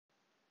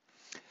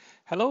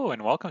Hello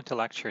and welcome to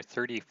lecture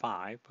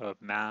 35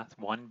 of Math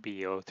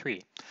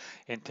 1B03.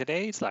 In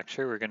today's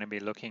lecture, we're going to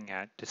be looking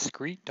at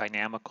discrete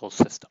dynamical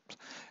systems.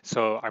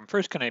 So I'm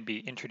first going to be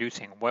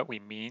introducing what we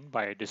mean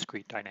by a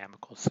discrete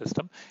dynamical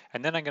system,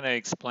 and then I'm going to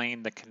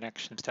explain the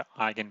connections to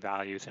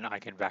eigenvalues and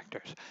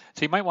eigenvectors.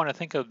 So you might want to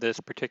think of this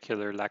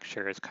particular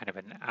lecture as kind of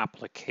an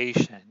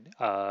application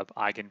of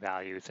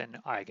eigenvalues and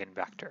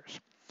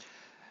eigenvectors.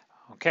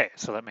 Okay,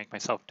 so let me make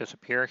myself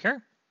disappear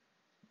here.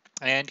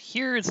 And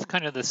here's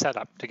kind of the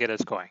setup to get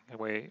us going, the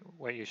way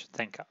what you should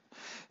think of.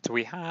 So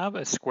we have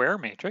a square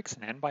matrix,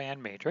 an n by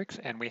n matrix,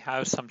 and we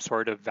have some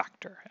sort of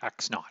vector,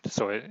 x naught.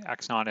 So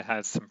x naught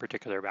has some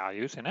particular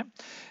values in it.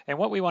 And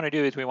what we want to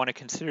do is we want to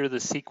consider the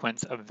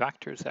sequence of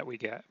vectors that we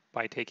get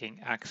by taking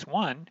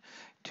x1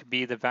 to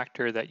be the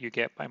vector that you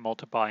get by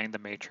multiplying the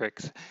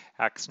matrix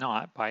x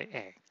naught by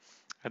A.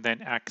 And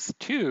then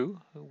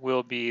x2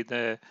 will be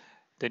the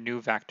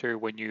new vector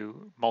when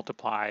you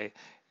multiply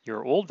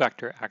your old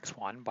vector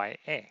x1 by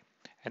A.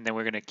 And then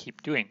we're going to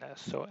keep doing this.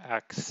 So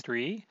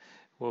x3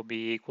 will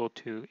be equal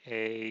to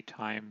A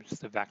times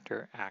the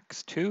vector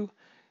x2,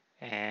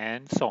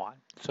 and so on.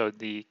 So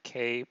the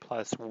k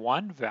plus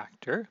 1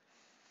 vector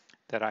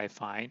that I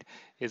find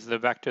is the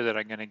vector that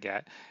I'm going to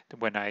get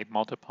when I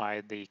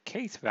multiply the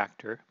kth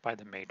vector by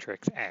the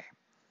matrix A.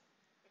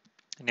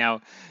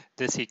 Now,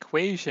 this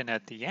equation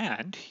at the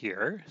end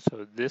here,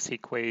 so this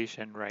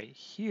equation right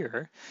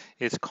here,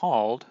 is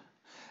called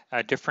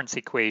a difference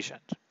equation.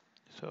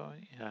 So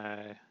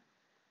a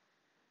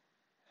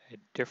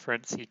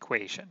difference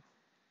equation.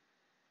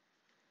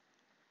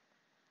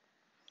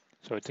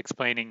 So it's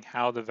explaining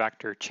how the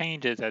vector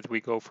changes as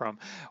we go from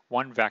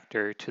one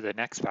vector to the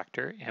next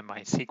vector in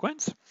my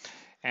sequence.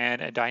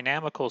 And a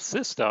dynamical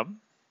system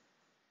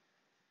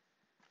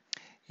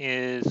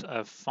is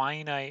a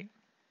finite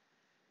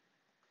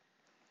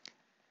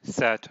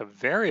set of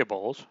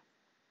variables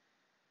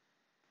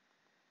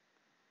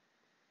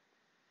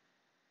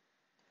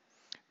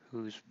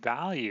whose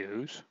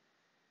values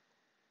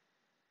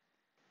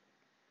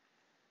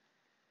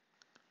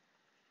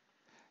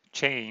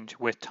change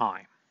with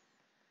time.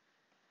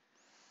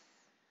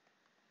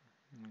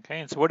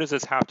 Okay, and so what does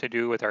this have to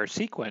do with our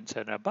sequence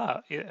and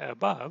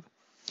above?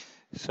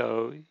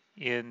 So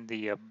in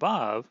the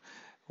above,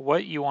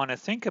 what you want to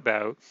think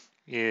about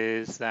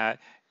is that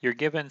you're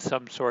given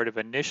some sort of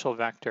initial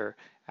vector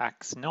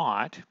x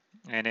naught,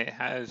 and it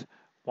has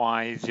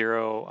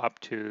y0 up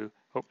to,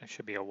 oh, it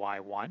should be a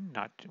y1,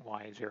 not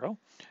y0.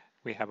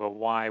 We have a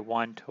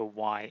y1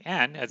 to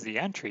yn as the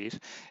entries,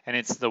 and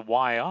it's the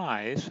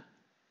yi's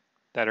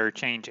that are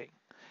changing.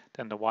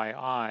 Then the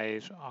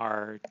yi's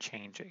are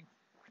changing.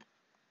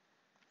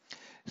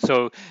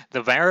 So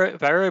the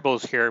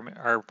variables here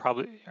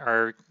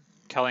are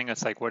telling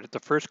us like what the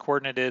first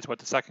coordinate is, what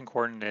the second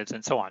coordinate is,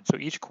 and so on. So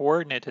each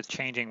coordinate is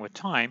changing with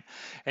time,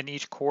 and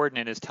each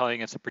coordinate is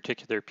telling us a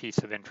particular piece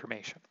of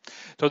information.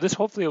 So this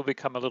hopefully will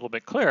become a little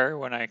bit clearer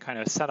when I kind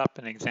of set up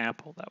an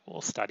example that we'll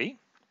study.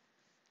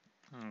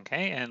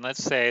 Okay, and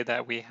let's say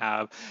that we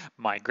have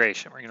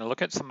migration. We're going to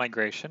look at some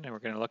migration, and we're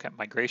going to look at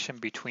migration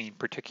between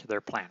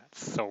particular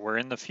planets. So we're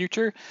in the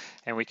future,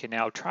 and we can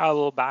now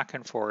travel back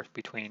and forth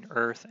between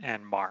Earth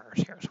and Mars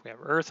here. So we have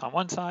Earth on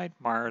one side,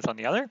 Mars on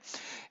the other.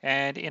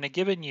 And in a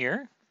given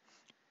year,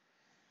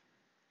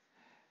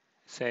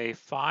 say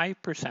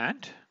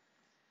 5%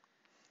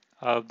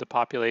 of the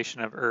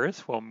population of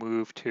Earth will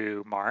move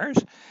to Mars,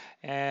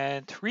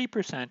 and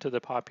 3% of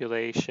the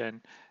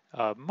population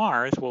of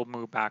Mars will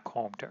move back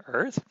home to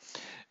Earth.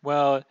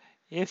 Well,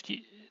 if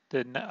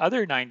the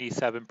other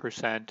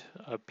 97%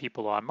 of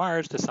people on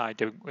Mars decide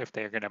to, if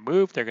they're going to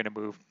move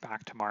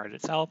back to Mars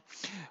itself.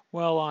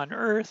 Well, on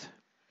Earth,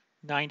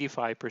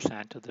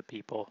 95% of the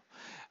people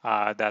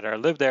that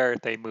live there,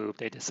 they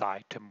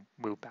decide to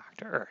move back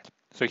to Earth.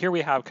 So here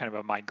we have kind of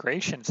a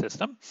migration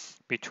system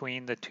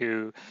between the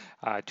two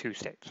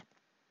states,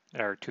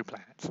 or two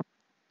planets.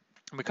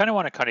 We kind of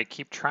want to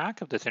keep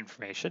track of this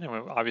information,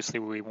 and obviously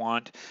we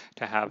want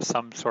to have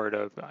some sort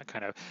of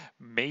kind of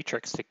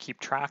matrix to keep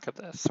track of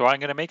this. So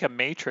I'm going to make a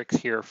matrix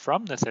here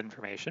from this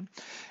information,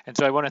 and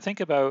so I want to think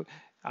about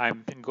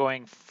I'm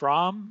going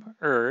from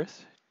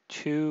Earth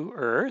to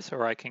Earth,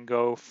 or I can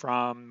go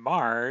from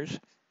Mars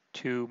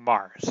to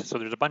Mars. So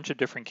there's a bunch of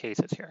different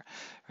cases here,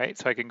 right?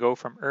 So I can go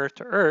from Earth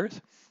to Earth,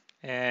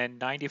 and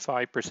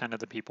 95% of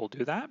the people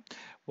do that.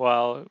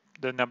 Well,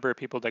 the number of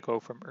people that go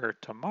from Earth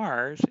to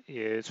Mars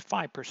is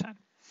 5%.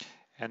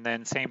 And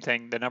then same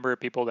thing, the number of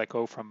people that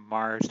go from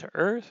Mars to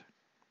Earth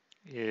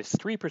is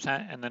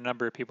 3%, and the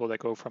number of people that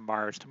go from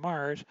Mars to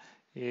Mars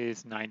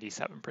is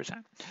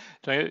 97%.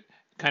 So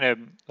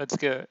let's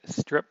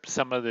strip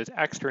some of this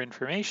extra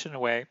information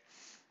away.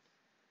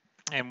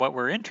 And what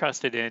we're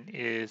interested in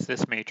is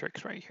this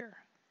matrix right here.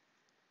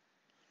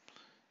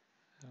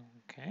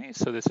 Okay,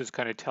 so this is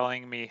kind of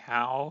telling me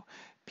how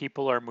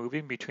people are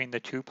moving between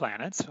the two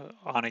planets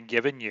on a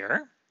given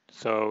year.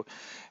 So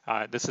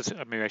this is,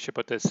 maybe I should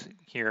put this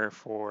here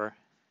for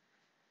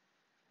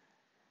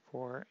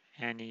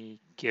any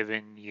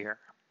given year.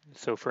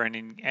 So for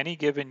any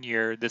given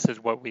year, this is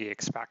what we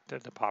expect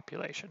of the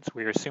population. So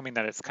we're assuming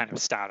that it's kind of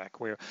static.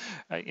 We're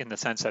in the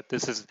sense that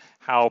this is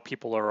how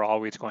people are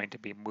always going to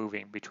be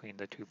moving between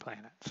the two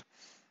planets.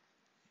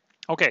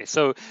 Okay,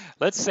 so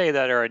let's say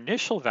that our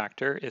initial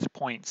vector is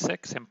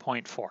 0.6 and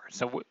 0.4.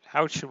 So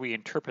how should we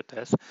interpret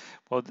this?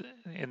 Well,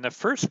 in the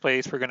first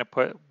place, we're going to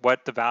put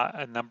what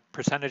the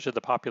percentage of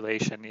the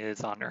population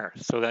is on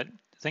Earth. So that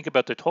think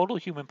about the total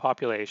human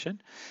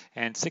population,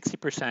 and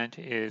 60%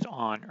 is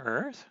on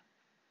Earth,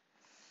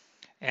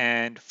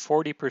 and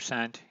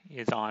 40%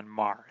 is on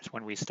Mars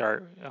when we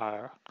start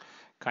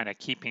kind of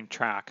keeping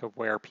track of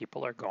where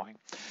people are going.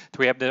 So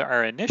we have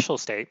our initial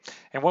state,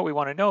 and what we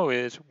want to know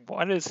is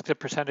what is the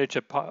percentage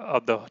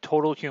of the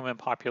total human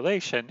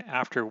population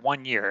after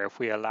 1 year if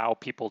we allow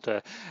people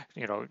to,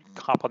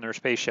 hop on their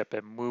spaceship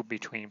and move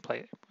between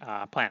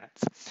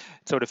planets.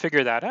 So to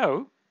figure that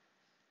out,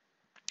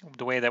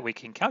 the way that we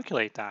can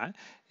calculate that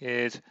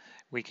is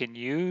we can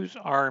use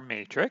our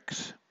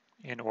matrix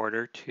in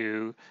order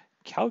to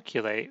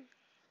calculate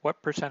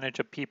what percentage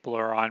of people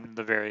are on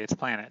the various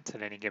planets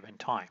at any given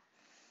time.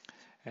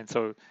 And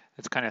so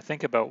let's kind of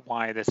think about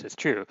why this is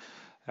true,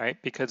 right?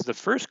 Because the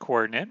first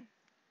coordinate,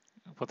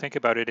 we'll think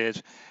about it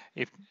is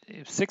if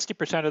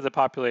 60% of the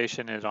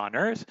population is on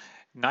Earth,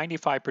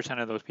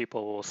 95% of those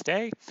people will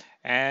stay,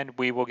 and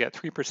we will get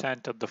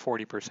 3% of the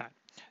 40%.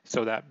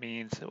 So that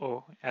means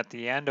at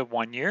the end of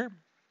 1 year,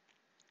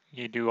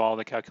 you do all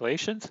the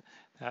calculations.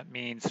 That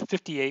means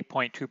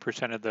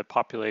 58.2% of the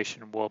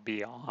population will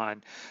be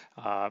on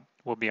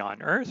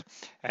Earth.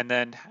 And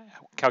then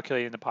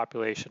calculating the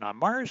population on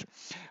Mars,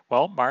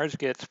 well, Mars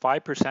gets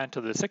 5%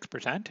 of the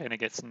 6%, and it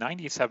gets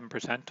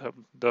 97% of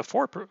the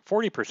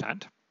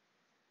 40%.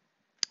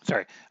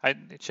 Sorry, I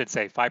should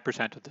say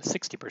 5% of the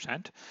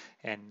 60%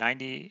 and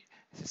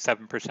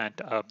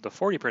 97% of the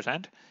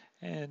 40%,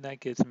 and that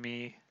gives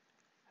me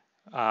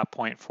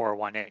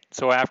 0.418.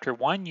 So after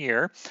 1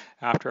 year,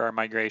 after our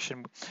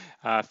migration,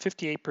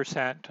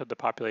 58% of the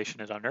population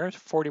is on Earth,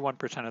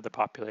 41% of the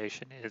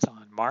population is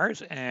on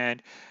Mars.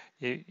 And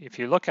if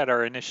you look at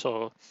our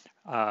initial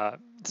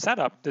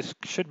setup, this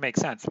should make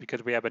sense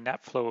because we have a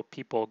net flow of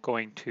people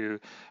going to,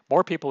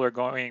 more people are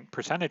going,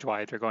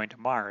 percentage-wise, are going to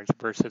Mars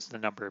versus the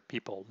number of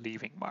people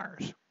leaving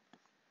Mars.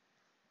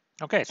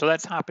 Okay, so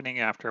that's happening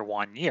after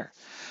 1 year.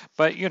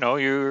 But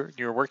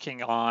you're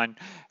working on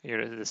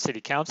the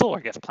city council, or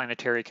I guess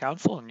planetary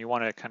council, and you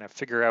want to kind of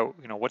figure out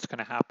what's going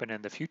to happen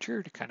in the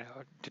future to kind of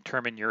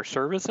determine your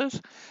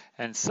services.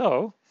 And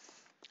so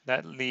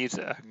that leaves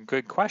a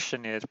good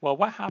question is, well,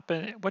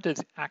 what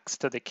does x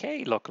to the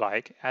k look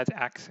like as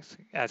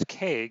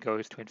k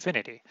goes to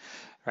infinity,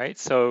 right?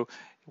 So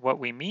what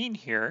we mean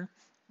here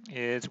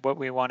is what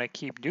we want to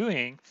keep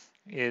doing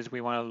is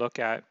we want to look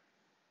at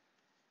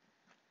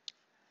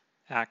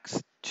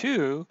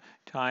x2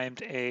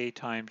 times a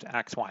times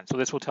x1. So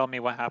this will tell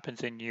me what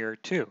happens in year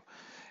 2.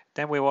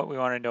 Then what we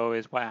want to know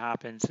is what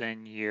happens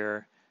in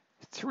year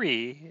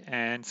 3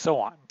 and so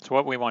on. So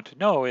what we want to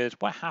know is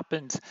what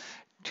happens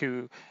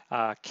to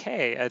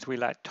k as we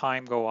let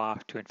time go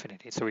off to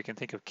infinity. So we can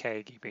think of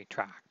k keeping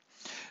track.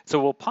 So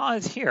we'll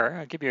pause here.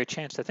 I'll give you a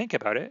chance to think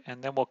about it,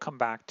 and then we'll come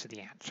back to the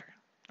answer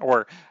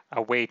or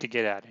a way to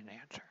get at an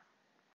answer.